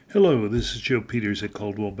Hello, this is Joe Peters at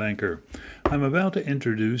Coldwell Banker. I'm about to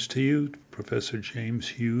introduce to you Professor James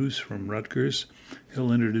Hughes from Rutgers.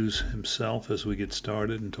 He'll introduce himself as we get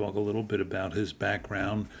started and talk a little bit about his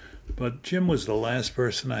background. But Jim was the last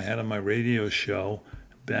person I had on my radio show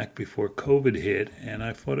back before COVID hit, and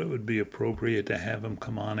I thought it would be appropriate to have him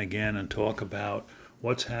come on again and talk about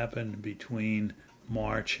what's happened between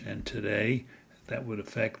March and today that would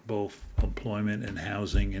affect both employment and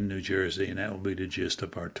housing in New Jersey, and that will be the gist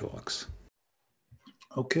of our talks.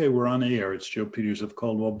 Okay, we're on air. It's Joe Peters of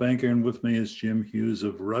Coldwell Banker, and with me is Jim Hughes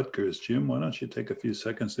of Rutgers. Jim, why don't you take a few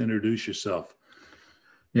seconds to introduce yourself?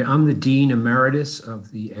 Yeah, I'm the Dean Emeritus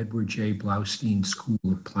of the Edward J. Blaustein School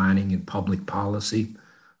of Planning and Public Policy.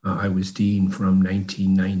 I was Dean from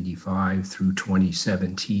 1995 through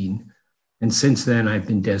 2017. And since then, I've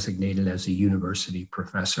been designated as a university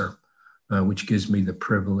professor, which gives me the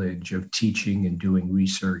privilege of teaching and doing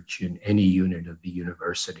research in any unit of the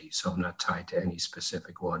university. So I'm not tied to any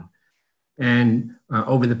specific one. And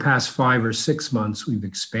over the past 5 or 6 months, we've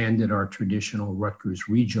expanded our traditional Rutgers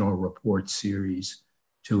Regional Report series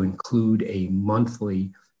to include a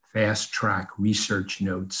monthly fast track research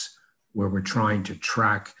notes where we're trying to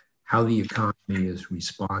track how the economy is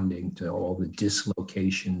responding to all the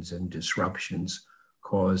dislocations and disruptions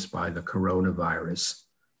caused by the coronavirus.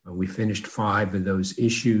 We finished 5 of those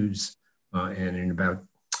issues, and in about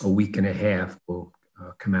a week and a half, we'll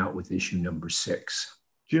come out with issue number 6.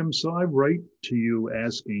 Jim, so I write to you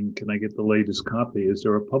asking, can I get the latest copy? Is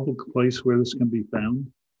there a public place where this can be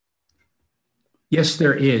found? Yes,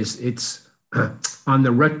 there is. It's on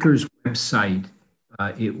the Rutgers website.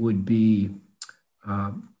 It would be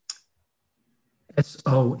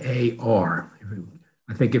SOAR.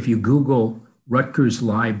 I think if you Google Rutgers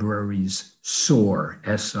Libraries SOAR,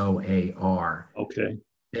 SOAR, okay,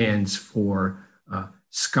 stands for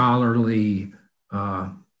scholarly,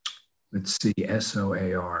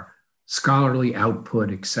 SOAR, scholarly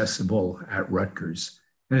output accessible at Rutgers.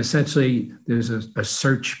 And essentially, there's a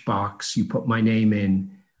search box. You put my name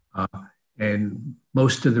in, and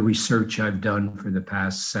most of the research I've done for the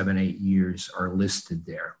past 7-8 years are listed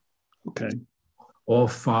there. Okay. All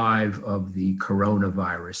 5 of the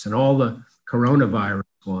coronavirus, and all the coronavirus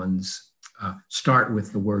ones start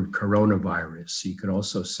with the word coronavirus. So you could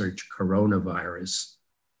also search coronavirus.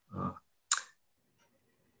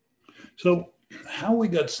 So how we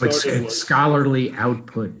got started it's scholarly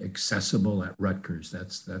output accessible at Rutgers.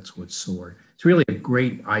 That's what SOAR. It's really a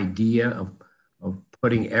great idea of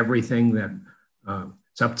putting everything that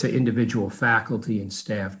it's up to individual faculty and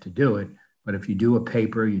staff to do it. But if you do a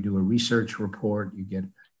paper, you do a research report, you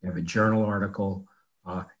have a journal article,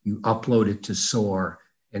 you upload it to SOAR,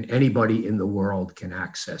 and anybody in the world can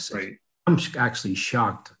access it. Right. I'm actually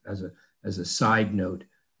shocked as a side note.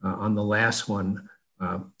 On the last one,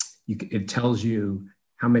 it tells you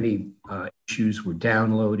how many issues were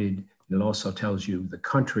downloaded, and it also tells you the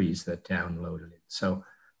countries that downloaded it. So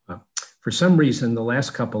for some reason, the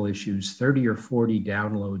last couple issues, 30 or 40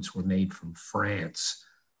 downloads were made from France.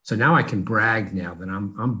 So now I can brag now that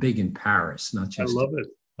I'm big in Paris, not just.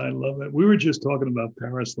 I love it. We were just talking about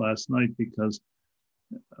Paris last night because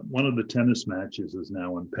one of the tennis matches is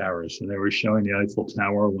now in Paris, and they were showing the Eiffel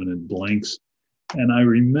Tower when it blinks. And I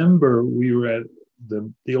remember we were at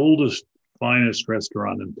the oldest, finest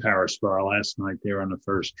restaurant in Paris for our last night there on the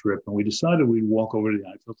first trip. And we decided we'd walk over to the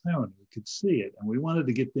Eiffel Tower and we could see it. And we wanted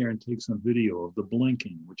to get there and take some video of the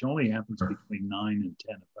blinking, which only happens between 9 and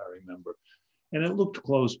 10, if I remember. And it looked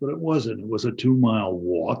close, but it wasn't. It was a 2-mile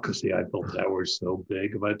walk because the Eiffel Tower is so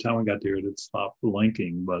big. By the time we got there, it had stopped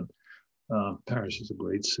blinking. But Paris is a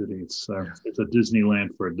great city. It's a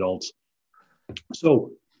Disneyland for adults.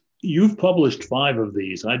 So you've published 5 of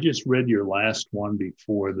these. I just read your last one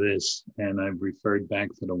before this, and I've referred back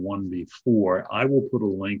to the one before. I will put a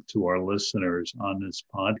link to our listeners on this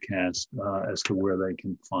podcast as to where they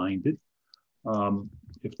can find it.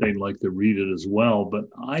 If they'd like to read it as well. But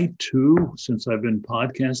I too, since I've been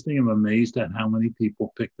podcasting, I'm amazed at how many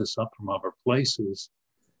people pick this up from other places.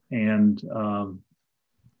 And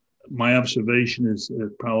my observation is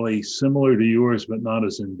probably similar to yours, but not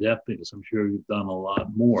as in-depth, because I'm sure you've done a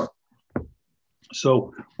lot more.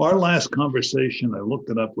 So our last conversation, I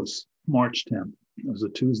looked it up, was March 10th. It was a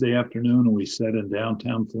Tuesday afternoon, and we sat in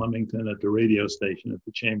downtown Flemington at the radio station at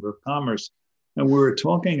the Chamber of Commerce. And we were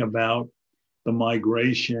talking about the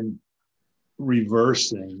migration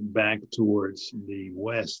reversing back towards the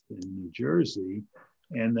west in New Jersey,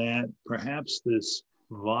 and that perhaps this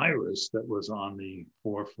virus that was on the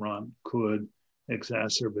forefront could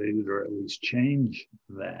exacerbated or at least changed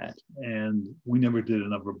that. And we never did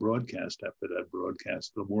another broadcast after that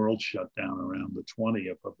broadcast. The world shut down around the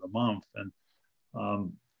 20th of the month. And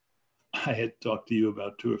I had talked to you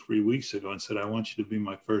about 2 or 3 weeks ago and said, I want you to be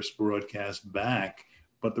my first broadcast back,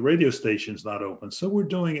 but the radio station's not open. So we're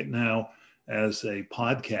doing it now as a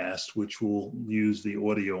podcast, which will use the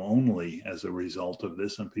audio only as a result of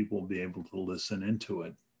this, and people will be able to listen into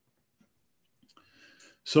it.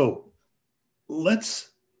 So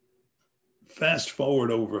let's fast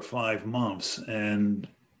forward over 5 months. And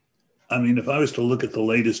I mean, if I was to look at the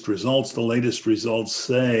latest results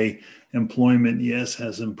say employment, yes,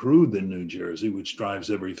 has improved in New Jersey, which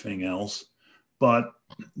drives everything else. But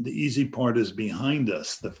the easy part is behind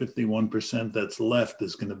us. The 51% that's left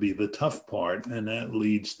is going to be the tough part. And that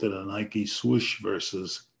leads to the Nike swoosh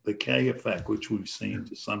versus the K effect, which we've seen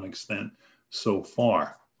to some extent so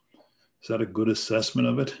far. Is that a good assessment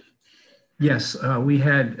of it? Yes, we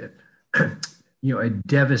had a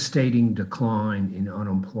devastating decline in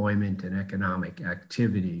unemployment and economic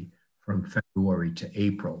activity from February to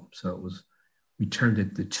April. So we termed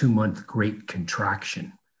it the 2-month great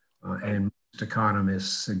contraction. And most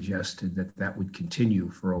economists suggested that would continue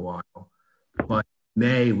for a while. But in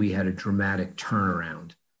May, we had a dramatic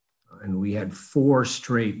turnaround. And we had 4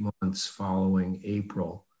 straight months following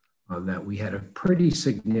April that we had a pretty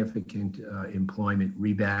significant employment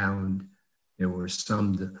rebound. There were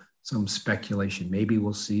some speculation, maybe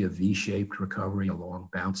we'll see a V-shaped recovery, a long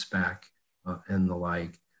bounce back and the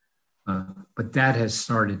like. But that has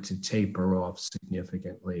started to taper off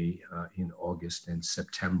significantly in August and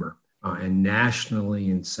September. And nationally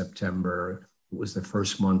in September, it was the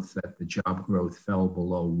first month that the job growth fell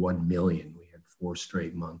below 1 million. We had 4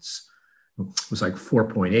 straight months. It was like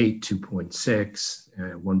 4.8, 2.6,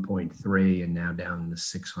 1.3, and now down to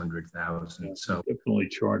 600,000. Yeah, so definitely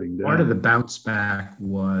charting down. Part of the bounce back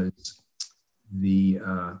was the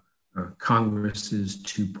Congress's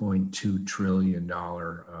 $2.2 trillion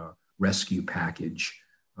rescue package.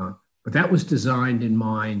 But that was designed in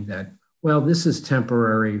mind that, well, this is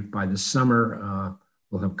temporary. By the summer,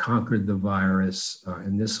 we'll have conquered the virus,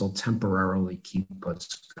 and this will temporarily keep us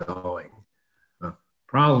going.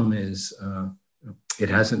 Problem is,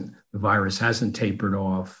 the virus hasn't tapered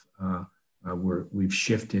off. We've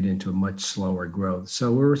shifted into a much slower growth.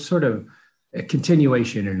 So we're sort of a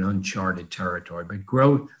continuation in uncharted territory, but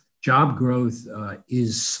job growth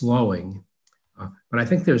is slowing. But I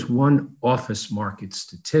think there's one office market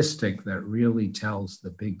statistic that really tells the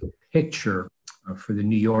big picture for the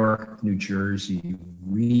New York, New Jersey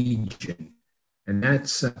region, and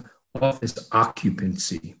that's office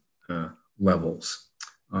occupancy levels.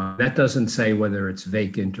 That doesn't say whether it's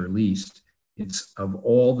vacant or leased. It's of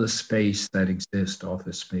all the space that exists,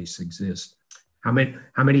 office space exists. How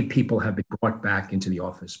many people have been brought back into the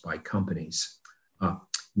office by companies?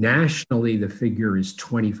 Nationally, the figure is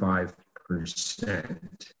 25%.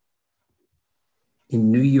 In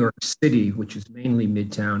New York City, which is mainly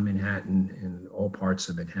Midtown Manhattan and all parts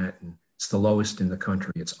of Manhattan, it's the lowest in the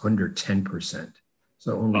country. It's under 10%.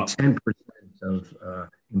 So only 10% of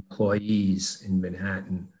employees in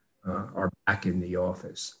Manhattan are back in the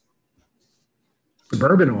office.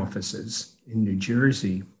 Suburban offices in New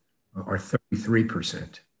Jersey are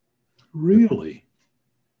 33%. Really?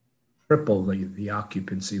 Triple the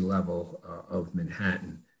occupancy level of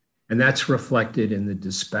Manhattan. And that's reflected in the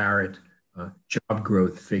disparate job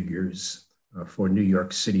growth figures for New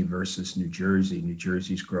York City versus New Jersey. New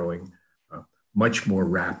Jersey's growing much more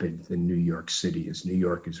rapid than New York City, as New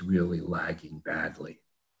York is really lagging badly.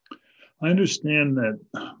 I understand that.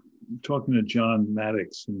 Talking to John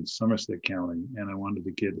Maddox in Somerset County, and I wanted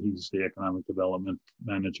to get, he's the economic development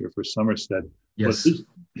manager for Somerset. Yes. But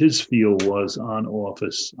his field was on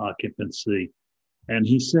office occupancy. And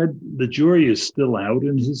he said the jury is still out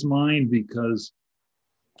in his mind because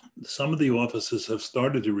some of the offices have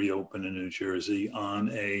started to reopen in New Jersey on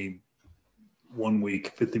a 1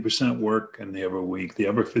 week, 50% work, and the other week, the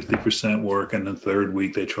other 50% work. And the third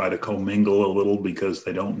week, they try to commingle a little because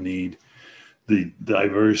they don't need the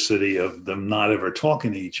diversity of them not ever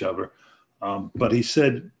talking to each other. But he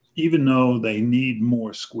said, even though they need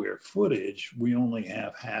more square footage, we only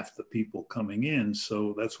have half the people coming in.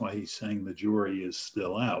 So that's why he's saying the jury is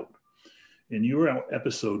still out. In your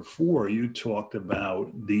episode 4, you talked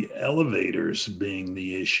about the elevators being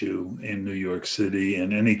the issue in New York City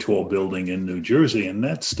and any tall building in New Jersey, and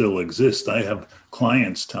that still exists. I have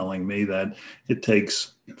clients telling me that it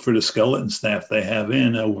takes, for the skeleton staff they have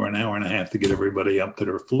in, over an hour and a half to get everybody up to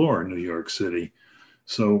their floor in New York City.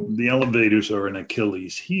 So the elevators are an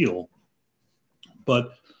Achilles heel.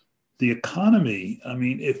 But the economy, I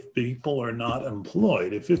mean, if people are not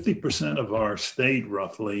employed, if 50% of our state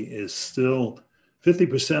roughly is still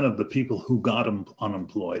 50% of the people who got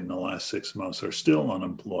unemployed in the last 6 months are still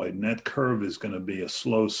unemployed, and that curve is going to be a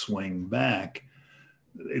slow swing back.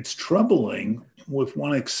 It's troubling with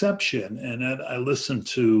one exception, and that I listened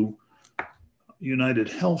to United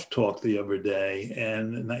Health talk the other day,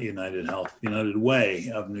 and not United Health, United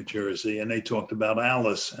Way of New Jersey, and they talked about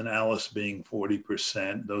ALICE, and ALICE being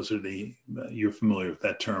 40%. Those are you're familiar with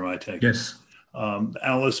that term, I take. Yes.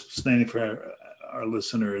 ALICE, standing for our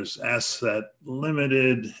listeners, asset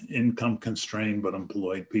limited, income constrained, but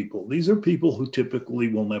employed people. These are people who typically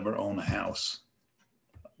will never own a house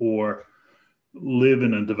or live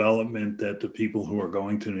in a development that the people who are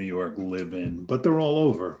going to New York live in, but they're all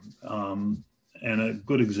over. And a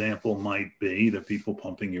good example might be the people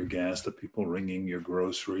pumping your gas, the people ringing your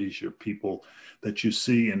groceries, your people that you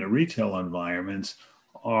see in the retail environments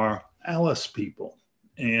are ALICE people.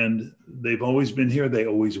 And they've always been here. They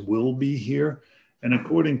always will be here. And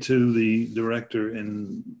according to the director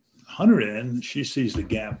in Hunterdon, she sees the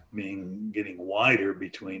gap getting wider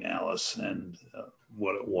between ALICE and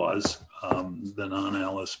what it was, the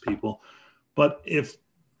non-ALICE people. But if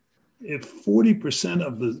 40%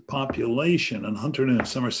 of the population, and Hunterdon and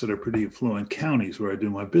Somerset are pretty affluent counties where I do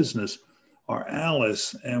my business, are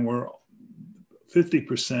ALICE, and we're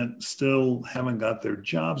 50% still haven't got their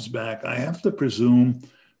jobs back, I have to presume,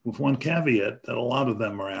 with one caveat, that a lot of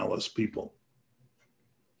them are ALICE people.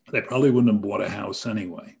 They probably wouldn't have bought a house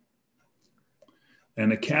anyway.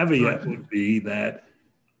 And a caveat would be that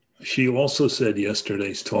she also said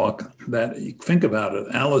yesterday's talk that, think about it,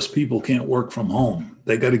 ALICE people can't work from home.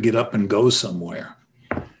 They got to get up and go somewhere.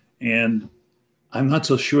 And I'm not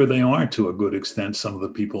so sure they are, to a good extent. Some of the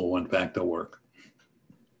people went back to work.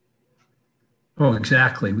 Oh,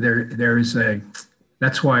 exactly.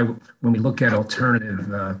 That's why when we look at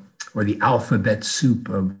alternative or the alphabet soup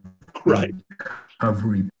of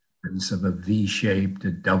recovery of a V-shaped,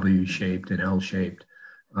 a W-shaped, an L-shaped,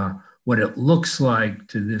 what it looks like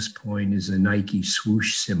to this point is a Nike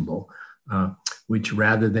swoosh symbol, which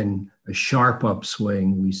rather than a sharp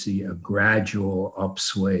upswing, we see a gradual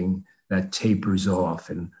upswing that tapers off.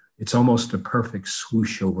 And it's almost a perfect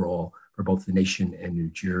swoosh overall for both the nation and New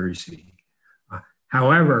Jersey.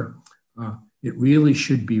 However, it really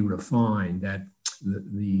should be refined that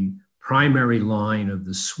the primary line of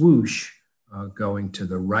the swoosh going to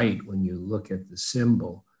the right when you look at the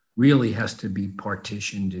symbol really has to be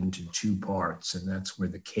partitioned into two parts. And that's where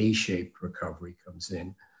the K-shaped recovery comes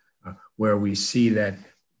in, where we see that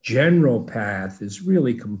general path is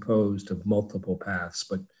really composed of multiple paths,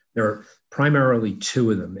 but there are primarily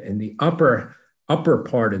two of them. And the upper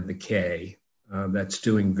part of the K that's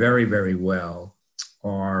doing very, very well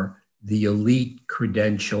are the elite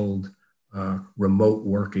credentialed remote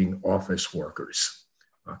working office workers.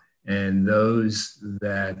 And those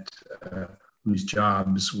that whose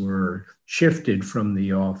jobs were shifted from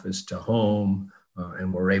the office to home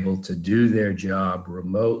and were able to do their job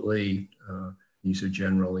remotely. These are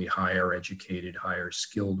generally higher educated, higher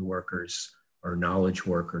skilled workers or knowledge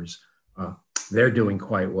workers. They're doing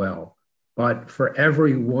quite well. But for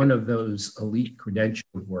every one of those elite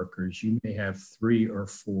credentialed workers, you may have 3 or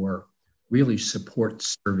 4 really support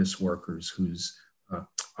service workers whose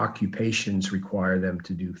occupations require them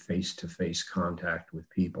to do face-to-face contact with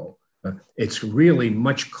people. It's really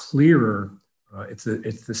much clearer. It's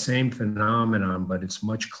the same phenomenon, but it's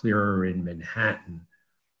much clearer in Manhattan,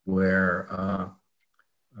 where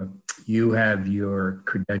you have your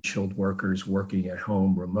credentialed workers working at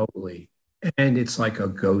home remotely. And it's like a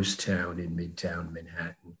ghost town in Midtown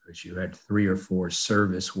Manhattan, because you had 3 or 4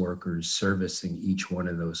 service workers servicing each one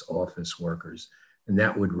of those office workers. And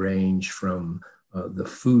that would range from the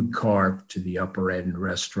food cart to the upper end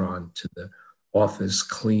restaurant to the office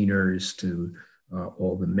cleaners to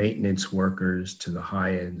all the maintenance workers to the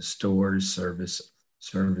high-end stores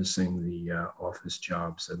servicing the office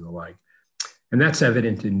jobs and the like. And that's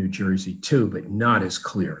evident in New Jersey too, but not as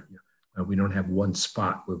clear. We don't have one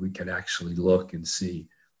spot where we can actually look and see,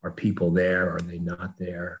 are people there, are they not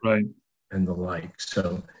there, right, and the like.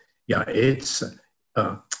 So yeah,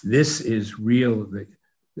 this is real.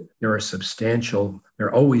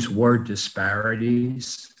 There always were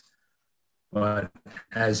disparities, but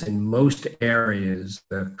as in most areas,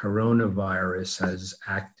 the coronavirus has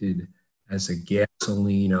acted as a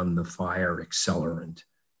gasoline on the fire accelerant.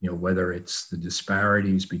 Whether it's the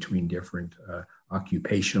disparities between different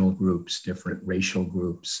occupational groups, different racial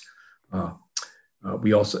groups.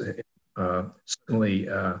 We also certainly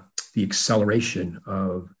the acceleration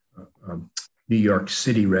of New York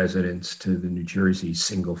City residents to the New Jersey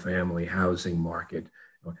single-family housing market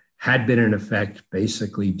had been in effect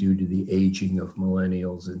basically due to the aging of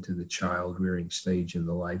millennials into the child-rearing stage of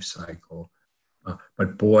the life cycle.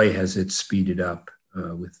 But boy, has it speeded up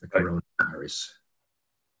with the coronavirus.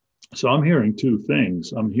 So I'm hearing two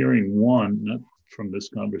things. I'm hearing one, not from this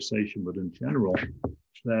conversation, but in general,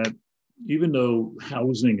 that even though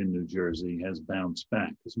housing in New Jersey has bounced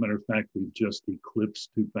back, as a matter of fact, we've just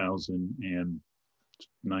eclipsed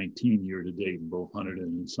 2019 year to date in both Hunterdon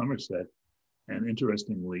and Somerset. And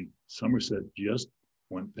interestingly, Somerset just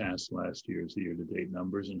went past last year's year-to-date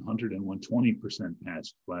numbers, and Hunterdon went 20%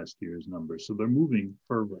 past last year's numbers. So they're moving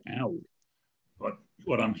further out. But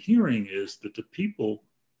what I'm hearing is that the people,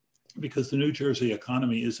 because the New Jersey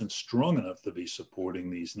economy isn't strong enough to be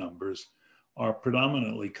supporting these numbers, are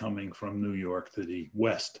predominantly coming from New York to the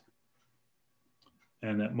west.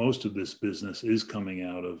 And that most of this business is coming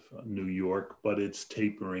out of New York, but it's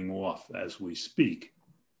tapering off as we speak.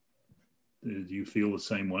 Do you feel the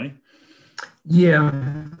same way?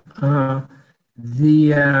 Yeah.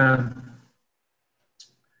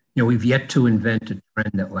 We've yet to invent a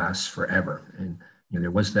trend that lasts forever. And,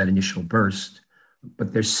 there was that initial burst,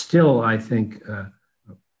 but there's still, I think,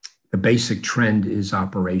 the basic trend is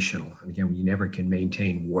operational. And again, you never can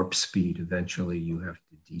maintain warp speed. Eventually, you have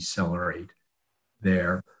to decelerate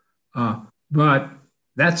there. But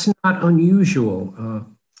that's not unusual.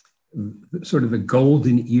 Sort of the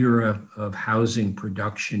golden era of housing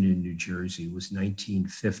production in New Jersey was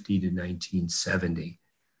 1950 to 1970.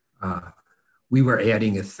 We were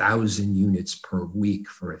adding 1,000 units per week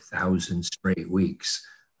for 1,000 straight weeks,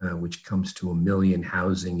 which comes to 1 million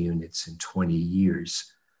housing units in 20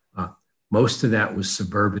 years. Most of that was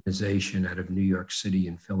suburbanization out of New York City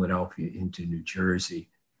and Philadelphia into New Jersey.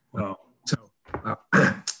 Wow.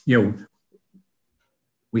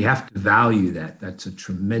 We have to value that. That's a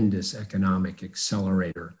tremendous economic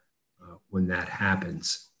accelerator when that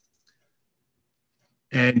happens.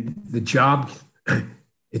 And the job,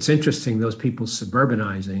 it's interesting, those people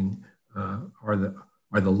suburbanizing are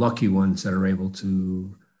the lucky ones that are able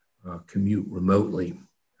to commute remotely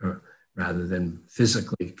rather than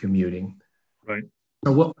physically commuting. Right.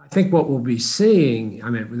 So I think what we'll be seeing,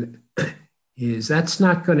 is that's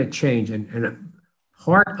not going to change. And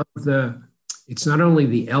part of it's not only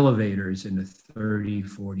the elevators in a 30,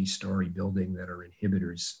 40-story building that are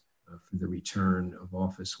inhibitors for the return of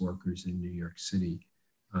office workers in New York City.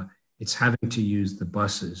 It's having to use the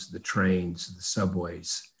buses, the trains, the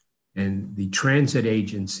subways. And the transit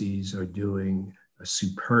agencies are doing a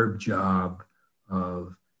superb job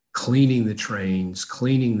of cleaning the trains,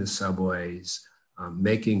 cleaning the subways,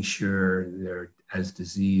 making sure they're as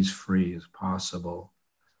disease-free as possible.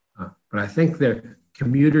 But I think their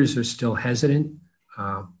commuters are still hesitant.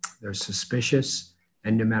 They're suspicious.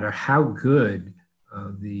 And no matter how good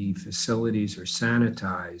the facilities are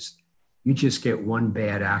sanitized, you just get one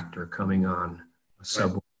bad actor coming on a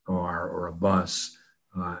subway car or a bus,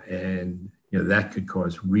 and that could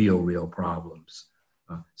cause real problems.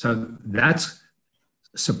 So that's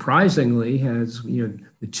surprisingly has, the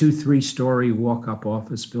 2-3-story walk-up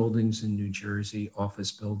office buildings in New Jersey,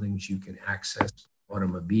 office buildings you can access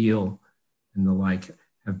automobile and the like,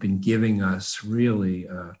 have been giving us really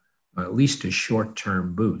at least a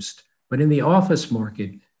short-term boost. But in the office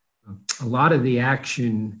market, a lot of the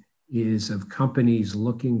action is of companies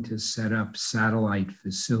looking to set up satellite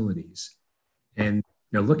facilities. And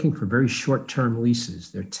they're looking for very short-term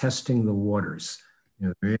leases. They're testing the waters.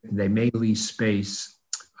 They may lease space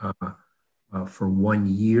for 1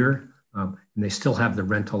 year, and they still have the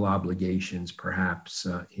rental obligations, perhaps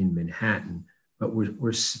in Manhattan. But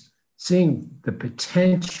we're seeing the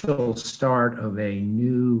potential start of a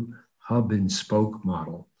new hub and spoke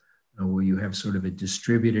model where you have sort of a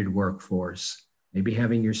distributed workforce, maybe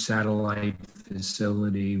having your satellite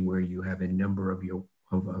facility where you have a number of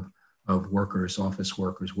workers, office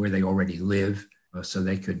workers, where they already live, so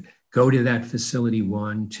they could go to that facility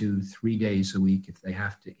 1, 2, 3 days a week if they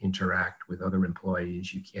have to interact with other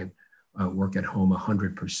employees. You can't work at home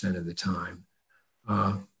 100% of the time.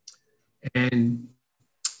 And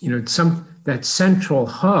that central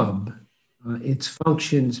hub, its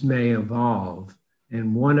functions may evolve.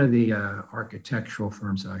 And one of the architectural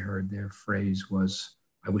firms I heard, their phrase was,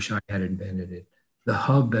 I wish I had invented it, the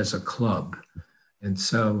hub as a club. And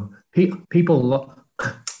so people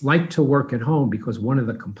like to work at home because one of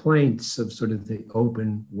the complaints of sort of the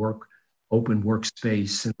open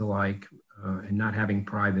workspace and the like, and not having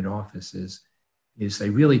private offices, is they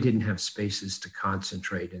really didn't have spaces to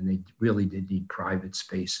concentrate, and they really did need private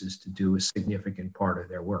spaces to do a significant part of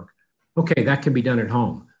their work. Okay, that can be done at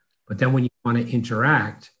home. But then when you want to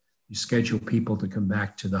interact, you schedule people to come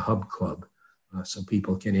back to the hub club so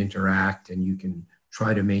people can interact and you can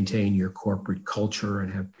try to maintain your corporate culture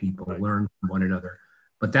and have people learn from one another.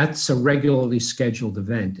 But that's a regularly scheduled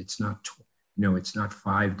event. It's not, it's not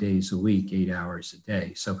 5 days a week, 8 hours a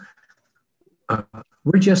day. So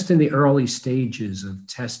we're just in the early stages of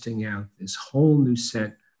testing out this whole new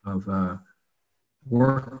set of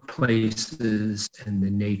workplaces and the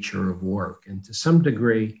nature of work. And to some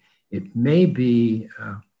degree, it may be,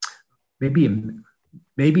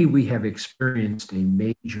 maybe we have experienced a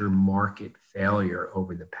major market failure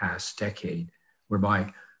over the past decade,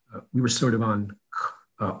 whereby we were sort of on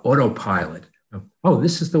autopilot. Oh,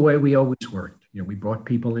 this is the way we always worked. We brought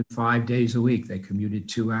people in 5 days a week. They commuted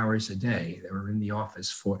 2 hours a day. They were in the office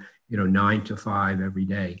for, 9 to 5 every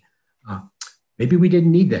day. Maybe we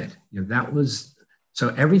didn't need that. So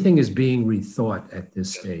everything is being rethought at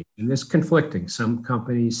this stage. And there's conflicting. Some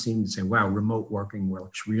companies seem to say, wow, remote working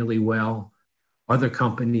works really well. Other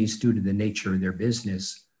companies, due to the nature of their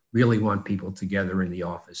business, really want people together in the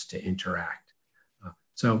office to interact.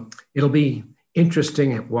 So it'll be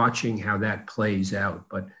interesting watching how that plays out.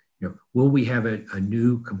 But will we have a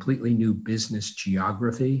completely new business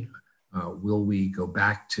geography? Will we go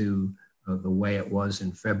back to the way it was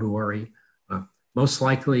in February? Most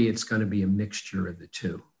likely, it's going to be a mixture of the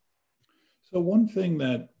two. So one thing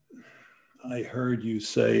that I heard you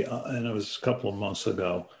say, and it was a couple of months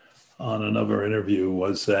ago on another interview,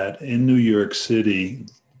 was that in New York City,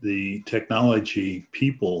 the technology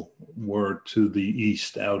people were to the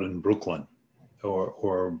east out in Brooklyn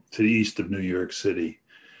or to the east of New York City,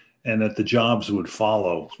 and that the jobs would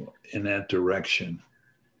follow in that direction.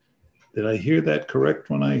 Did I hear that correct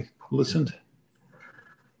when I listened?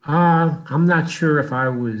 I'm not sure if I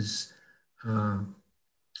was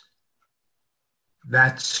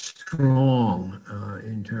that strong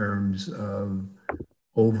in terms of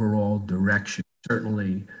overall direction.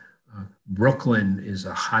 Certainly, Brooklyn is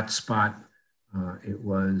a hot spot. It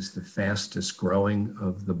was the fastest growing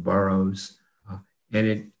of the boroughs, and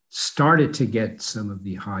it started to get some of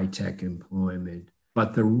the high-tech employment.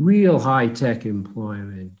 But the real high-tech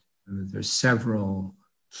employment, there's several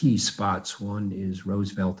key spots. One is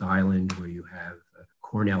Roosevelt Island, where you have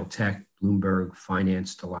Cornell Tech. Bloomberg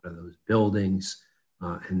financed a lot of those buildings,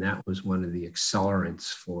 and that was one of the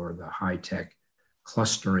accelerants for the high-tech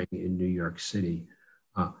clustering in New York City.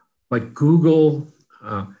 But Google,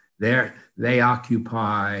 they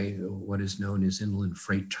occupy what is known as Inland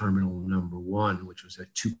Freight Terminal Number 1, which was a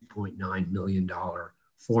 $2.9 million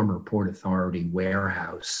former Port Authority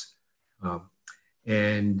warehouse.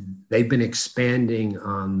 And they've been expanding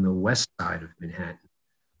on the west side of Manhattan.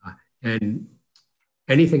 And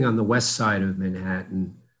anything on the west side of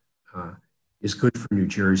Manhattan is good for New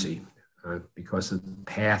Jersey because of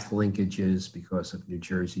path linkages, because of New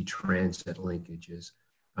Jersey transit linkages.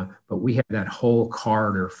 But we have that whole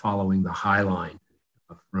corridor following the High Line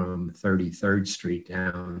from 33rd Street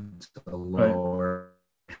down to the lower,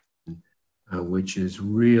 which is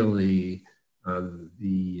really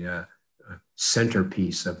the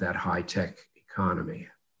centerpiece of that high-tech economy.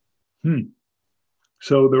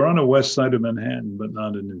 So they're on the west side of Manhattan, but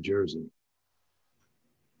not in New Jersey.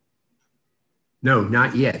 No,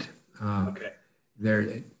 not yet. Okay.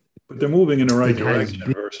 But they're moving in the right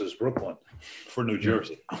direction versus Brooklyn for New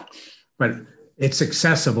Jersey. But it's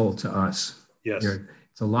accessible to us. Yes.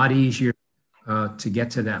 It's a lot easier to get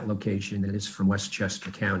to that location than it is from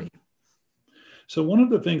Westchester County. So one of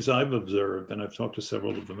the things I've observed, and I've talked to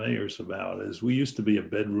several of the mayors about, is we used to be a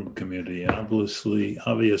bedroom community. And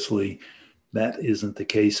obviously, that isn't the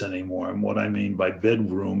case anymore. And what I mean by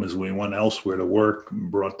bedroom is we went elsewhere to work,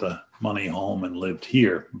 brought the money home and lived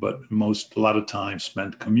here, but a lot of time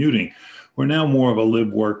spent commuting. We're now more of a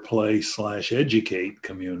live, work, play / educate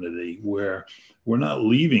community where we're not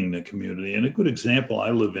leaving the community. And a good example, I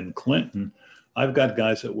live in Clinton. I've got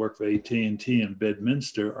guys that work for AT&T in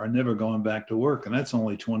Bedminster are never going back to work, and that's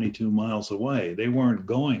only 22 miles away. They weren't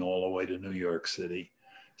going all the way to New York City.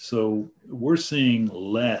 So we're seeing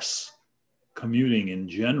less commuting in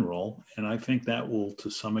general, and I think that will to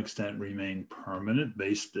some extent remain permanent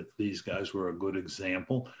based if these guys were a good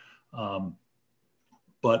example.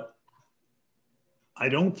 But I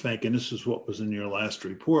don't think, and this is what was in your last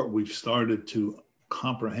report, we've started to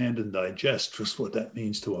comprehend and digest just what that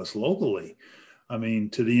means to us locally. I mean,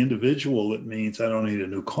 to the individual, it means I don't need a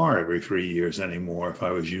new car every 3 years anymore if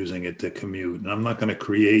I was using it to commute. And I'm not going to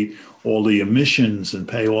create all the emissions and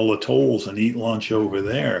pay all the tolls and eat lunch over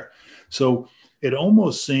there. So it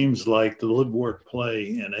almost seems like the live, work,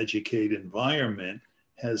 play, and educate environment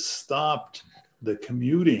has stopped the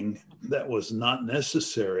commuting that was not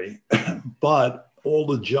necessary, but all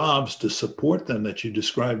the jobs to support them that you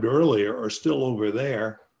described earlier are still over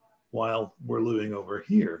there while we're living over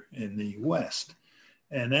here in the West.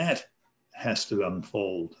 And that has to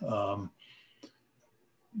unfold.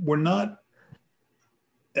 We're not,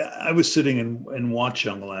 I was sitting in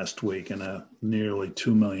Watchung last week in a nearly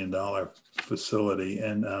 $2 million facility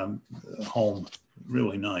and home,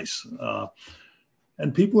 really nice.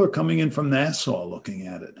 And people are coming in from Nassau looking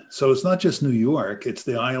at it. So it's not just New York, it's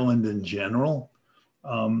the island in general.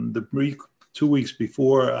 2 weeks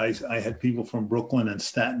before, I had people from Brooklyn and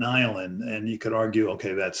Staten Island, and you could argue,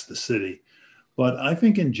 okay, that's the city. But I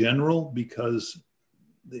think in general, because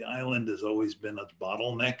the island has always been a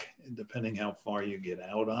bottleneck, depending how far you get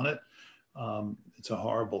out on it. It's a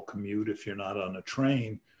horrible commute if you're not on a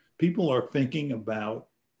train. People are thinking about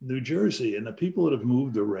New Jersey, and the people that have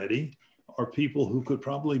moved already are people who could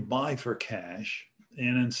probably buy for cash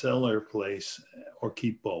and then sell their place or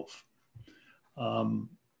keep both.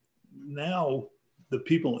 Now, the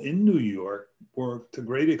people in New York were, to a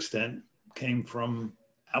great extent, came from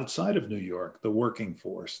outside of New York, the working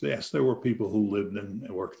force. Yes, there were people who lived and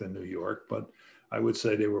worked in New York, but I would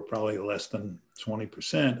say they were probably less than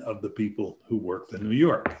 20% of the people who worked in New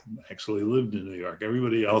York actually lived in New York.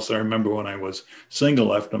 Everybody else, I remember when I was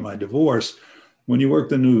single after my divorce, when you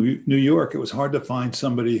worked in New York, it was hard to find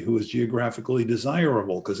somebody who was geographically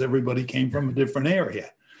desirable because everybody came from a different area.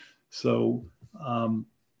 So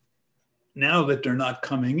now that they're not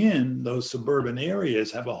coming in, those suburban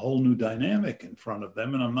areas have a whole new dynamic in front of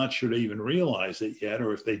them. And I'm not sure they even realize it yet,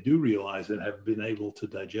 or if they do realize it, have been able to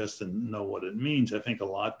digest and know what it means. I think a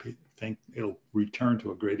lot of people think it'll return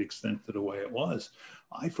to a great extent to the way it was.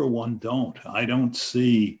 I, for one, don't. I don't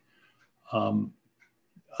see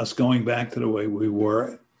us going back to the way we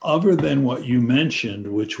were, other than what you mentioned,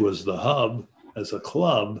 which was the hub as a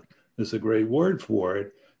club is a great word for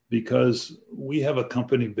it. Because we have a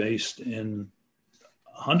company based in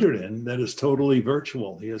Hunterdon that is totally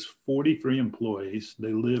virtual. He has 43 employees.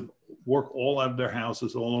 They work all out of their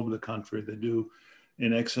houses all over the country. They do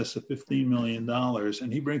in excess of $15 million.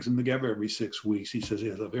 And he brings them together every 6 weeks. He says he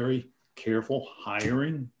has a very careful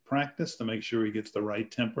hiring practice to make sure he gets the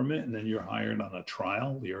right temperament. And then you're hired on a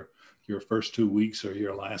trial, your first 2 weeks or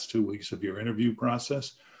your last 2 weeks of your interview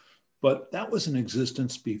process. But that was in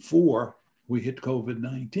existence before we hit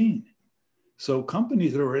COVID-19. So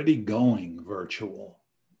companies are already going virtual.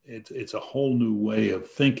 It's a whole new way of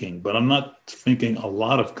thinking, but I'm not thinking a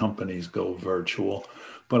lot of companies go virtual.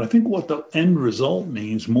 But I think what the end result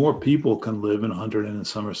means, more people can live in Hunterdon and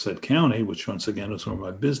Somerset County, which once again is where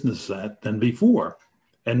my business is at, than before,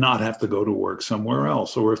 and not have to go to work somewhere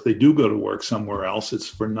else. Or if they do go to work somewhere else, it's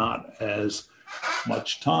for not as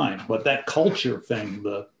much time. But that culture thing,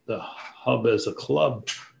 the hub as a club,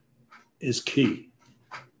 is key.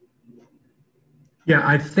 Yeah,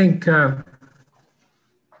 I think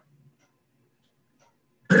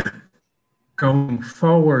going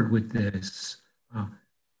forward with this,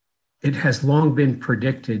 it has long been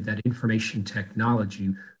predicted that information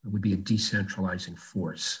technology would be a decentralizing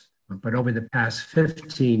force. But over the past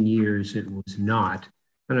 15 years, it was not.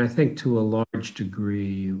 And I think to a large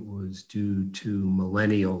degree, it was due to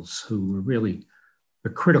millennials who were really the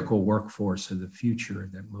critical workforce of the future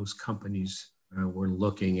that most companies were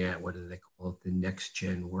looking at. What do they call it? The next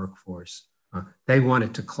gen workforce. They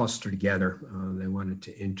wanted to cluster together. They wanted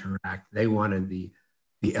to interact. They wanted the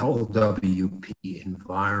LWP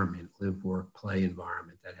environment, live, work, play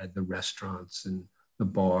environment that had the restaurants and the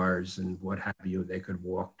bars and what have you. They could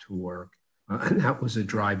walk to work. And that was a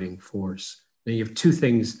driving force. Now you have two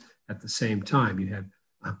things at the same time. You have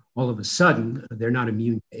all of a sudden, they're not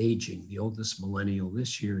immune to aging. The oldest millennial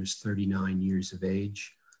this year is 39 years of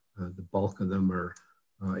age. The bulk of them are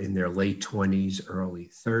in their late 20s,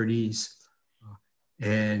 early 30s.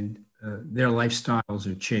 And their lifestyles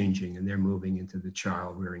are changing and they're moving into the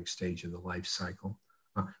child-rearing stage of the life cycle.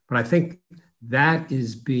 But I think that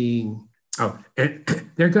is being,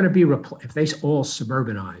 they're going to be, if they all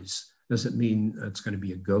suburbanize, doesn't mean it's going to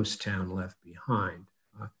be a ghost town left behind.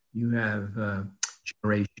 You have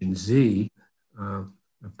Generation Z,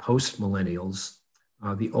 post-millennials.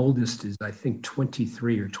 The oldest is, I think,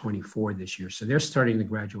 23 or 24 this year. So they're starting to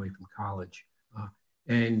graduate from college.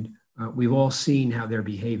 And we've all seen how they're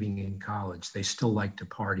behaving in college. They still like to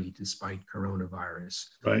party despite coronavirus.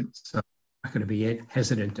 Right. So they're not going to be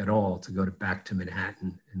hesitant at all to go back to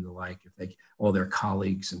Manhattan and the like if all their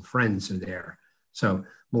colleagues and friends are there. So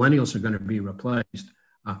millennials are going to be replaced.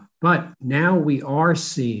 But now we are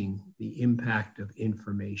seeing the impact of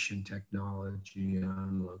information technology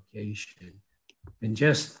on location. And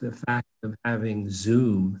just the fact of having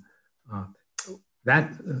Zoom, uh,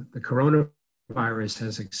 the coronavirus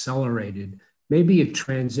has accelerated maybe a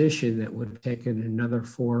transition that would have taken another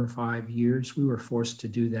 4 or 5 years. We were forced to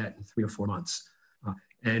do that in 3 or 4 months.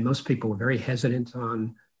 And most people were very hesitant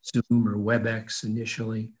on Zoom or WebEx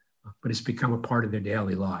initially, but it's become a part of their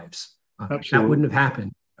daily lives. That wouldn't have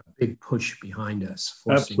happened. A big push behind us.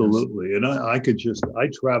 Absolutely. And I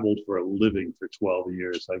traveled for a living for 12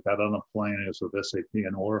 years. I got on a plane as with SAP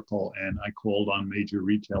and Oracle, and I called on major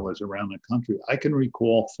retailers around the country. I can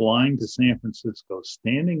recall flying to San Francisco,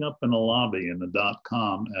 standing up in a lobby in the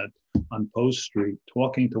 .com on Post Street,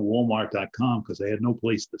 talking to Walmart.com because they had no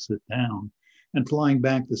place to sit down, and flying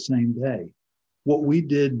back the same day. What we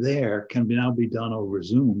did there can now be done over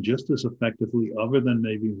Zoom just as effectively, other than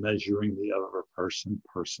maybe measuring the other person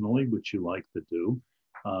personally, which you like to do.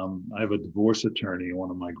 I have a divorce attorney in one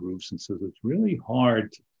of my groups and says it's really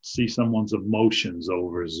hard to see someone's emotions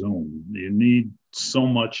over Zoom. You need so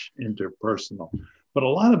much interpersonal. But a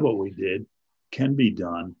lot of what we did can be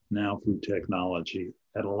done now through technology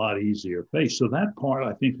at a lot easier pace. So that part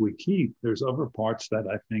I think we keep. There's other parts that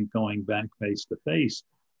I think going back face to face,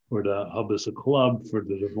 for the hub as a club, for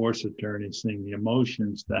the divorce attorney, seeing the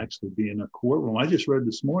emotions, to actually be in a courtroom. I just read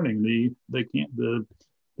this morning the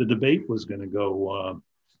debate was going to go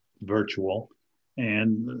virtual,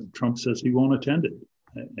 and Trump says he won't attend it.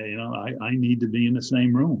 I need to be in the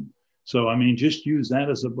same room. So I mean, just use that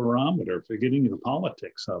as a barometer. Forgetting the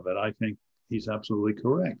politics of it, I think he's absolutely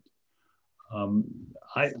correct.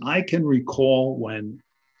 I can recall when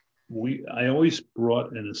I always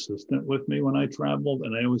brought an assistant with me when I traveled,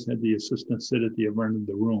 and I always had the assistant sit at the other end of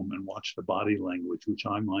the room and watch the body language, which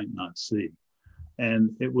I might not see.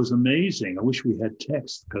 And it was amazing. I wish we had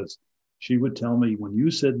text, because she would tell me, when you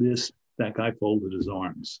said this, that guy folded his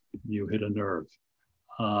arms. You hit a nerve.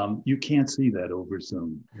 You can't see that over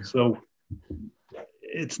Zoom. Yeah. So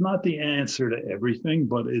it's not the answer to everything,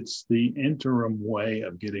 but it's the interim way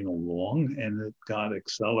of getting along, and it got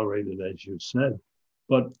accelerated, as you said.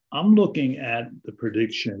 But I'm looking at the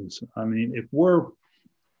predictions. I mean, if we're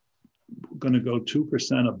going to go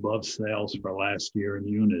 2% above sales for last year in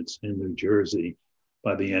units in New Jersey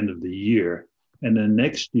by the end of the year, and then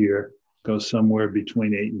next year goes somewhere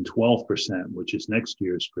between 8 and 12%, which is next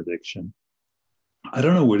year's prediction, I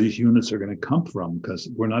don't know where these units are going to come from, because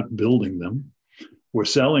we're not building them. We're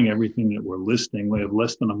selling everything that we're listing. We have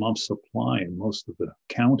less than a month's supply in most of the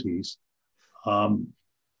counties.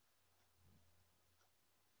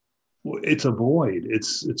 It's a void.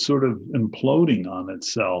 It's sort of imploding on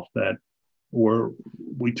itself. That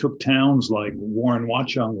we took towns like Warren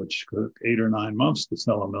Watchung, which took 8 or 9 months to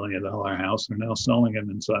sell $1 million house, are now selling them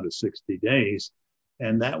inside of 60 days.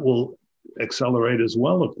 And that will accelerate as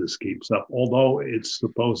well if this keeps up, although it's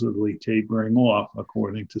supposedly tapering off,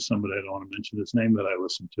 according to somebody, I don't want to mention his name, that I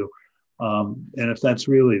listened to. And if that's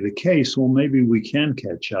really the case, well, maybe we can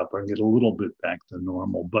catch up and get a little bit back to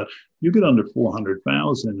normal. But you get under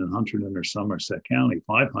 400,000 in Hunterdon or Somerset County,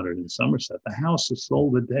 500 in Somerset. The house is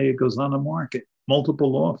sold the day it goes on the market,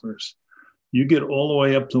 multiple offers. You get all the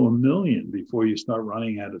way up to $1 million before you start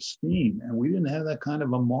running out of steam. And we didn't have that kind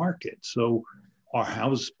of a market. So our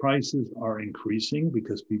house prices are increasing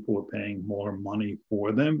because people are paying more money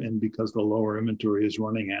for them. And because the lower inventory is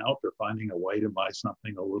running out, they're finding a way to buy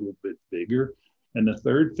something a little bit bigger. And the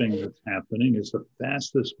third thing that's happening is the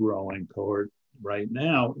fastest growing cohort right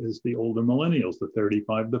now is the older millennials, the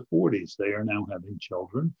 35 to 40s. They are now having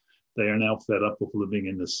children. They are now fed up with living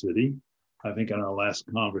in the city. I think in our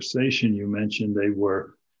last conversation, you mentioned they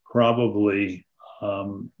were probably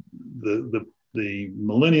the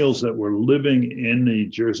millennials that were living in the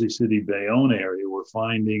Jersey City, Bayonne area were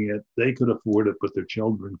finding it, they could afford it, but their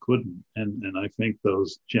children couldn't. And I think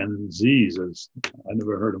those Gen Zs, as I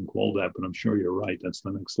never heard them called that, but I'm sure you're right, that's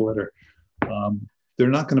the next letter. They're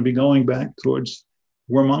not going to be going back towards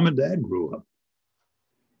where mom and dad grew up.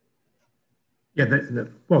 Yeah,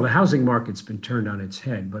 the housing market's been turned on its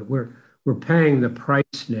head, but we're paying the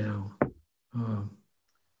price now.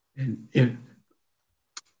 And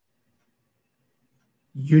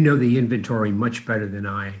you know the inventory much better than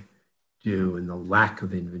I do, and the lack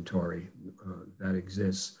of inventory that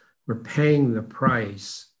exists. We're paying the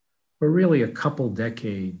price for really a couple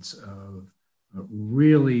decades of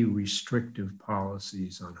really restrictive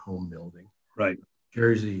policies on home building. Right.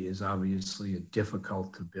 Jersey is obviously a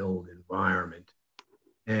difficult to build environment.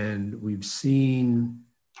 And we've seen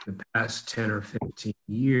the past 10 or 15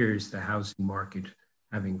 years, the housing market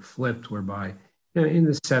having flipped, whereby in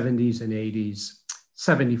the 70s and 80s,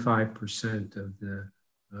 75% of the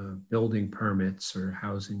building permits or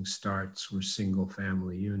housing starts were single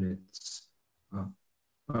family units. Uh,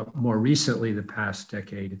 More recently, the past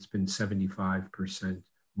decade, it's been 75%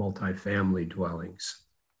 multifamily dwellings.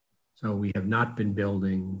 So we have not been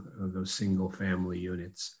building those single family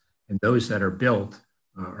units. And those that are built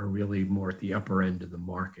are really more at the upper end of the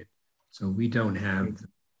market. So we don't have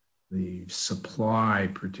the supply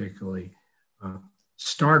particularly.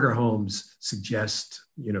 Starter homes suggest,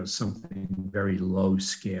 something very low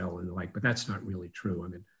scale and the like, but that's not really true. I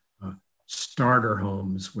mean, starter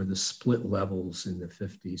homes were the split levels in the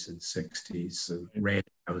 50s and 60s, ranch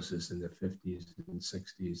houses in the 50s and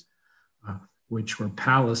 60s, which were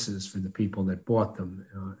palaces for the people that bought them.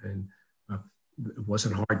 And it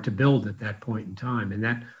wasn't hard to build at that point in time. And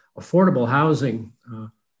that affordable housing,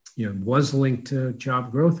 was linked to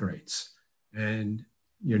job growth rates. And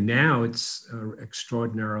now it's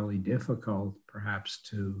extraordinarily difficult, perhaps,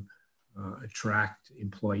 to attract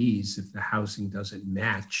employees if the housing doesn't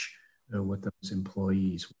match what those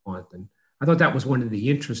employees want. And I thought that was one of the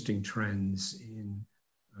interesting trends in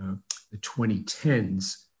the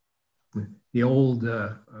 2010s. The old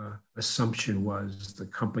assumption was the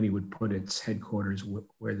company would put its headquarters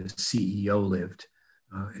where the CEO lived.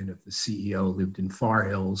 And if the CEO lived in Far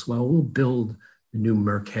Hills, well, we'll build the new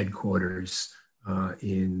Merck headquarters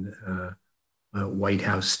in White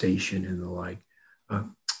House Station and the like.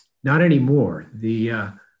 Not anymore.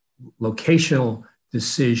 The locational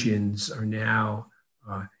decisions are now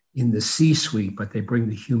in the C-suite, but they bring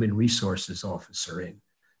the human resources officer in.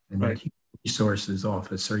 And right. That human resources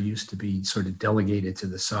officer used to be sort of delegated to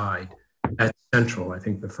the side. That's central. I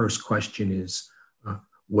think the first question is,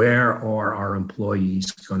 where are our employees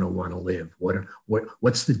going to want to live?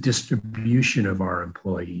 What's the distribution of our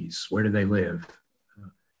employees? Where do they live?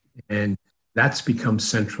 And that's become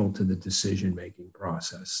central to the decision-making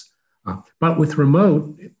process. But with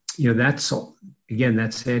remote, that's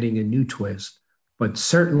adding a new twist. But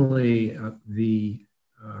certainly the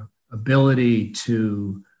ability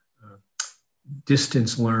to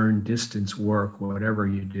distance learn, distance work, whatever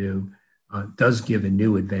you do, does give a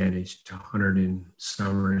new advantage to Hunterdon and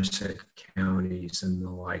Somerset counties and the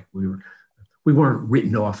like. We weren't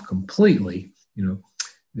written off completely.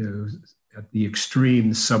 At the extreme,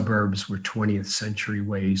 the suburbs were 20th century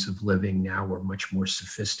ways of living. Now we're much more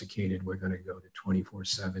sophisticated. We're going to go to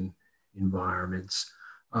 24/7 environments.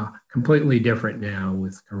 Completely different now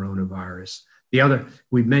with coronavirus.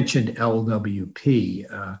 We mentioned LWP,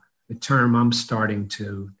 the term I'm starting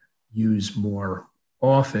to use more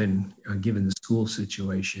often, given the school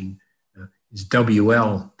situation, is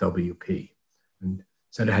WLWP. And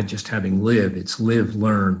instead of just having live, it's live,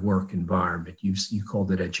 learn, work environment. You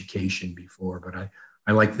called it education before, but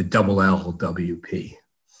I like the double LWP.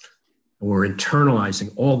 We're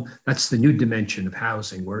internalizing that's the new dimension of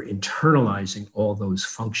housing. We're internalizing all those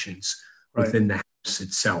functions within the house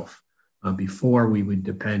itself. Before we would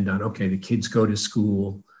depend on, the kids go to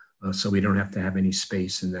school, so we don't have to have any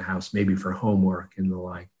space in the house, maybe for homework and the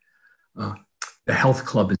like. The health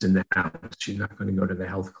club is in the house. You're not going to go to the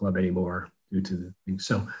health club anymore due to the thing.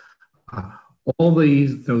 So all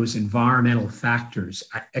those environmental factors,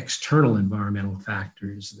 external environmental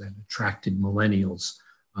factors that attracted millennials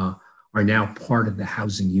are now part of the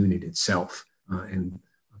housing unit itself. And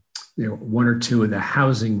one or two of the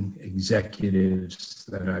housing executives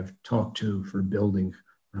that I've talked to for building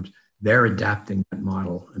firms, they're adapting that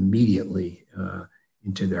model immediately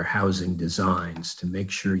into their housing designs to make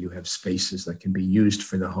sure you have spaces that can be used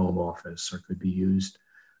for the home office or could be used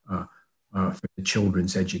for the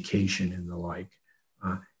children's education and the like.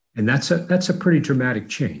 And that's a pretty dramatic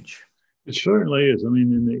change. It certainly is. I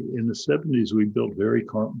mean, in the 70s, we built very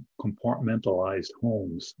compartmentalized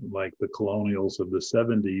homes, like the colonials of the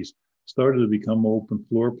 70s started to become open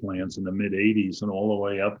floor plans in the mid 80s and all the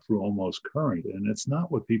way up through almost current. And it's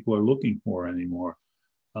not what people are looking for anymore.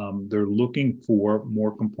 They're looking for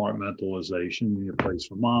more compartmentalization, a place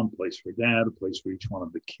for mom, a place for dad, a place for each one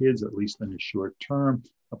of the kids, at least in the short term,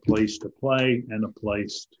 a place to play and a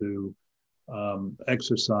place to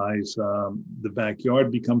exercise. The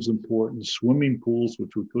backyard becomes important. Swimming pools,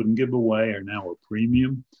 which we couldn't give away, are now a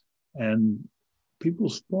premium. And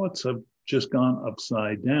people's thoughts have just gone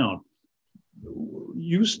upside down.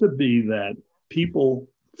 Used to be that people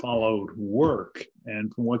followed work.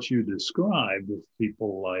 And from what you described with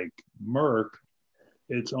people like Merck,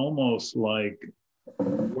 it's almost like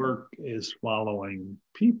work is following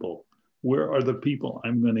people. Where are the people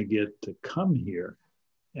I'm going to get to come here?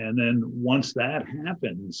 And then once that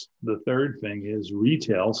happens, the third thing is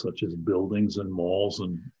retail, such as buildings and malls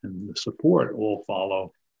and the support all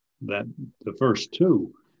follow that, the first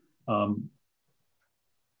two.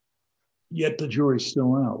 Yet the jury's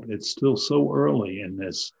still out. It's still so early in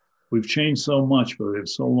this we've changed so much, but we have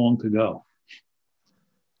so long to go.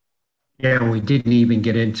 Yeah, and we didn't even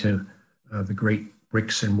get into the great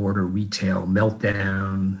bricks and mortar retail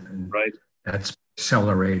meltdown, and Right. that's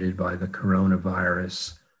accelerated by the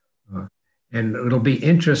coronavirus. Uh, and it'll be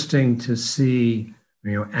interesting to see,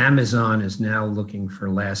 Amazon is now looking for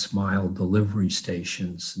last mile delivery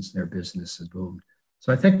stations since their business has boomed.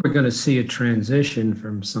 So I think we're going to see a transition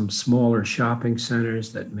from some smaller shopping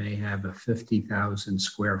centers that may have a 50,000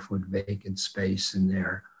 square foot vacant space in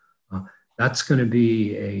there. That's going to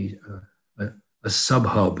be a sub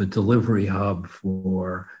hub, a delivery hub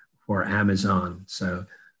for Amazon. So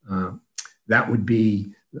that would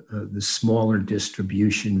be the smaller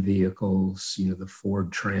distribution vehicles, the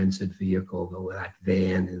Ford Transit vehicle, that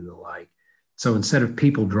van and the like. So instead of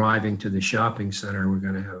people driving to the shopping center, we're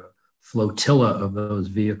going to have a flotilla of those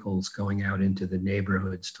vehicles going out into the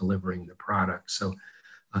neighborhoods delivering the product. So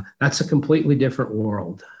that's a completely different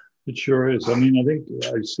world. It sure is. I mean, I think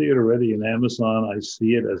I see it already in Amazon. I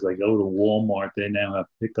see it as I go to Walmart. They now have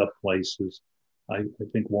pickup places. I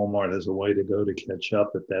think Walmart has a way to go to catch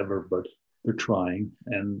up if ever, but they're trying.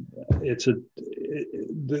 And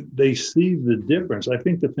they see the difference. I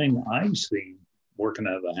think the thing I've seen working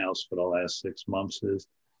out of the house for the last 6 months is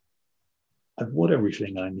I've bought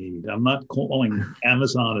everything I need. I'm not calling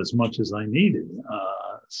Amazon as much as I needed.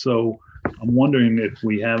 So I'm wondering if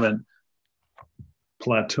we haven't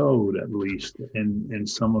plateaued, at least in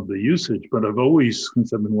some of the usage. But I've always,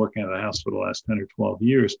 since I've been working at a house for the last 10 or 12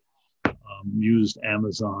 years, used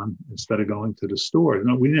Amazon instead of going to the store.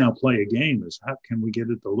 We now play a game: is how can we get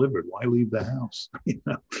it delivered? Why leave the house?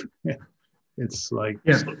 It's like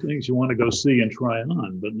some things you want to go see and try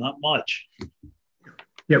on, but not much.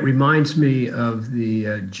 It reminds me of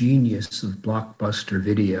the genius of Blockbuster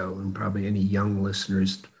Video, and probably any young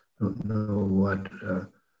listeners don't know what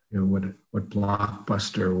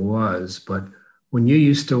Blockbuster was. But when you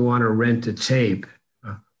used to want to rent a tape,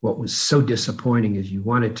 what was so disappointing is you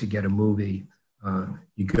wanted to get a movie.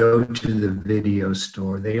 You go to the video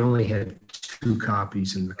store. They only had 2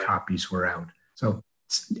 copies, and the copies were out. So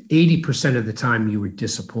 80% of the time you were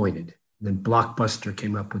disappointed. Then Blockbuster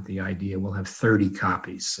came up with the idea, we'll have 30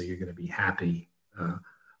 copies. So you're going to be happy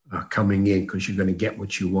coming in because you're going to get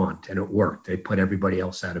what you want. And it worked. They put everybody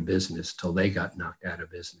else out of business till they got knocked out of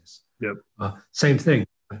business. Yep. Same thing.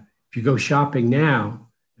 If you go shopping now,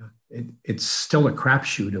 it's still a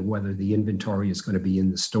crapshoot of whether the inventory is going to be in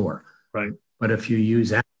the store. Right. But if you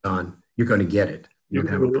use Amazon, you're going to get it. You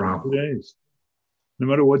don't have a problem. 2 days. No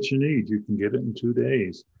matter what you need, you can get it in 2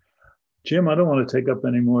 days. Jim, I don't want to take up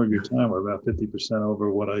any more of your time. We're about 50% over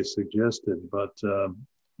what I suggested. But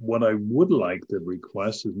what I would like to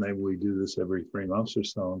request is maybe we do this every 3 months or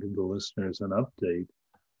so and give the listeners an update.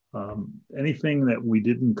 Anything that we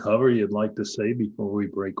didn't cover you'd like to say before we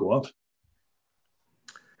break off?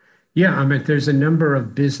 Yeah, I mean, there's a number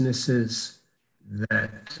of businesses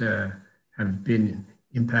that have been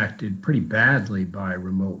impacted pretty badly by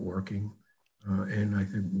remote working. And I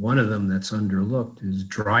think one of them that's underlooked is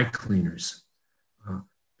dry cleaners.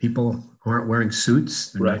 People aren't wearing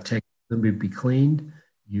suits. They're not taking them to be cleaned.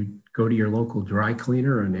 You go to your local dry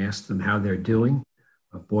cleaner and ask them how they're doing.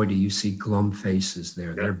 Boy, do you see glum faces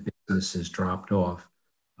there. Their business has dropped off.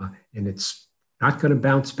 And it's not going to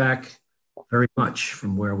bounce back very much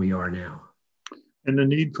from where we are now. And the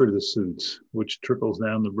need for the suits, which trickles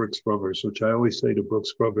down to Brooks Brothers, which I always say to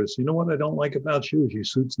Brooks Brothers, you know what I don't like about you is your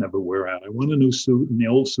suits never wear out. I want a new suit and the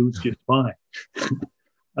old suit's just fine.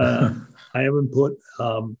 I haven't put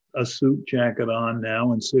a suit jacket on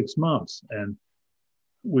now in 6 months, and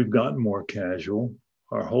we've gotten more casual.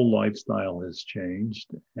 Our whole lifestyle has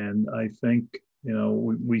changed. And I think,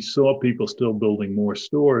 we saw people still building more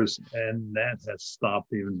stores, and that has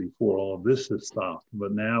stopped even before all of this has stopped.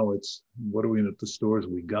 But now it's, what are we at the stores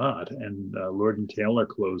we got? And Lord & Taylor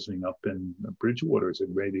closing up in Bridgewater is a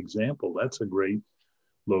great example. That's a great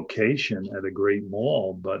location at a great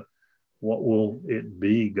mall, but what will it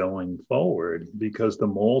be going forward? Because the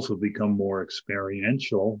malls have become more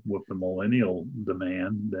experiential with the millennial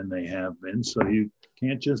demand than they have been. So you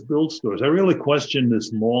can't just build stores. I really question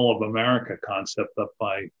this Mall of America concept up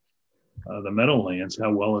by the Meadowlands,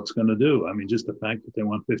 how well it's going to do. I mean, just the fact that they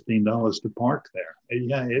want $15 to park there.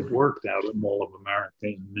 Yeah, it worked out at Mall of America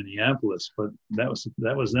in Minneapolis, but that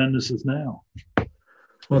was then, this is now.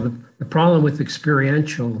 Well, the problem with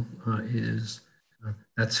experiential is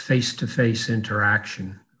that's face-to-face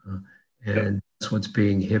interaction, and that's what's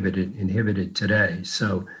being inhibited today.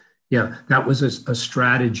 So, yeah, that was a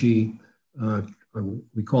strategy.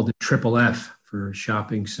 We called it triple F for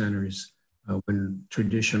shopping centers when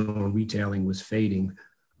traditional retailing was fading.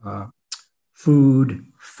 food,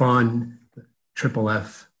 fun, triple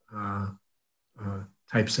F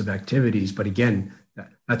types of activities. But again,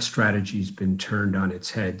 that strategy's been turned on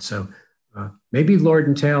its head. So maybe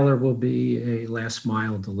Lord & Taylor will be a last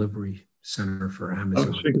mile delivery center for Amazon. I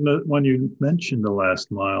was thinking that when you mentioned the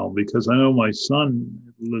last mile, because I know my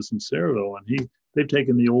son lives in Sayreville, and they've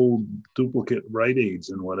taken the old duplicate Rite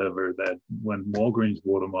Aids and whatever that when Walgreens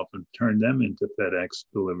bought them up and turned them into FedEx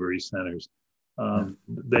delivery centers.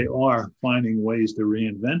 They are finding ways to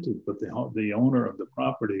reinvent it, but the owner of the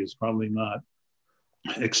property is probably not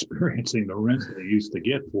experiencing the rent they used to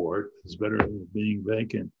get for it. It's better than being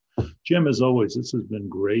vacant. Jim, as always, this has been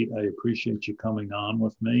great. I appreciate you coming on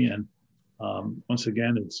with me. And once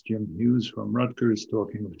again, it's Jim Hughes from Rutgers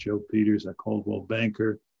talking with Joe Peters at Coldwell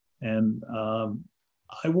Banker. And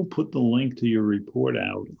I will put the link to your report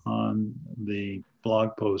out on the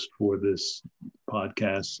blog post for this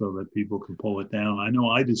podcast so that people can pull it down. I know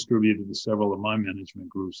I distributed to several of my management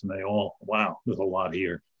groups, and they all, wow, there's a lot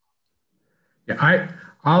here. Yeah,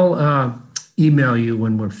 I'll email you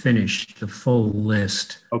when we're finished the full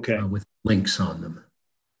list. Okay. With links on them,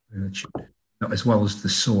 as well as the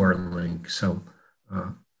SOAR link. So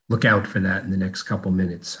look out for that in the next couple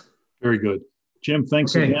minutes. Very good. Jim,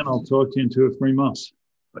 thanks again. I'll talk to you in 2 or 3 months.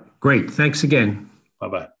 Great. Thanks again.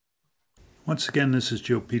 Bye-bye. Once again, this is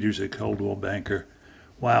Joe Peters at Coldwell Banker.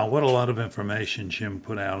 Wow, what a lot of information Jim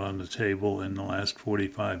put out on the table in the last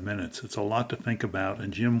 45 minutes. It's a lot to think about,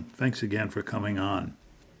 and Jim, thanks again for coming on.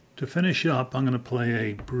 To finish up, I'm going to play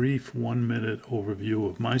a brief 1-minute overview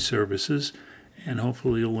of my services, and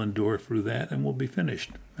hopefully you'll endure through that, and we'll be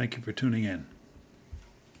finished. Thank you for tuning in.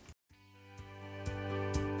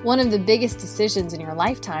 One of the biggest decisions in your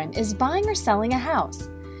lifetime is buying or selling a house.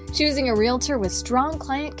 Choosing a realtor with strong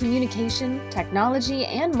client communication, technology,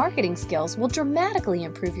 and marketing skills will dramatically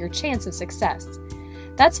improve your chance of success.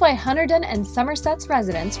 That's why Hunterdon and Somerset's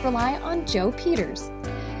residents rely on Joe Peters.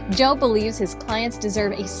 Joe believes his clients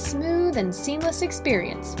deserve a smooth and seamless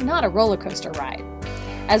experience, not a roller coaster ride.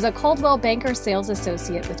 As a Coldwell Banker sales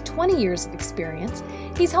associate with 20 years of experience,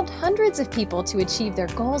 he's helped hundreds of people to achieve their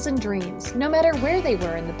goals and dreams, no matter where they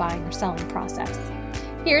were in the buying or selling process.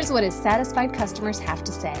 Here's what his satisfied customers have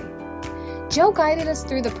to say. Joe guided us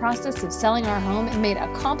through the process of selling our home and made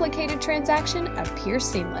a complicated transaction appear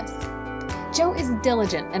seamless. Joe is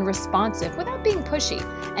diligent and responsive without being pushy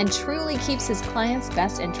and truly keeps his client's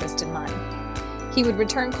best interest in mind. He would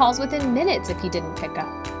return calls within minutes if he didn't pick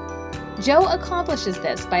up. Joe accomplishes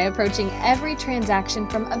this by approaching every transaction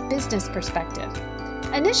from a business perspective.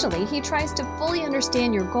 Initially, he tries to fully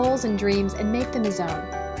understand your goals and dreams and make them his own.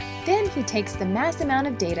 Then he takes the mass amount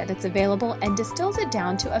of data that's available and distills it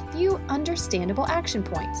down to a few understandable action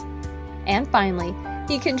points. And finally,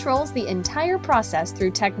 he controls the entire process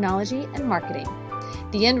through technology and marketing.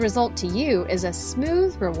 The end result to you is a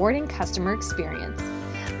smooth, rewarding customer experience.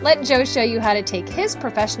 Let Joe show you how to take his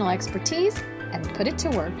professional expertise and put it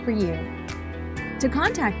to work for you. To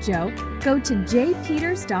contact Joe, go to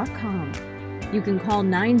jpeters.com. You can call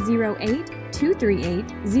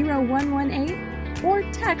 908-238-0118 or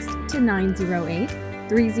text to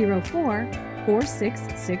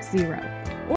 908-304-4660.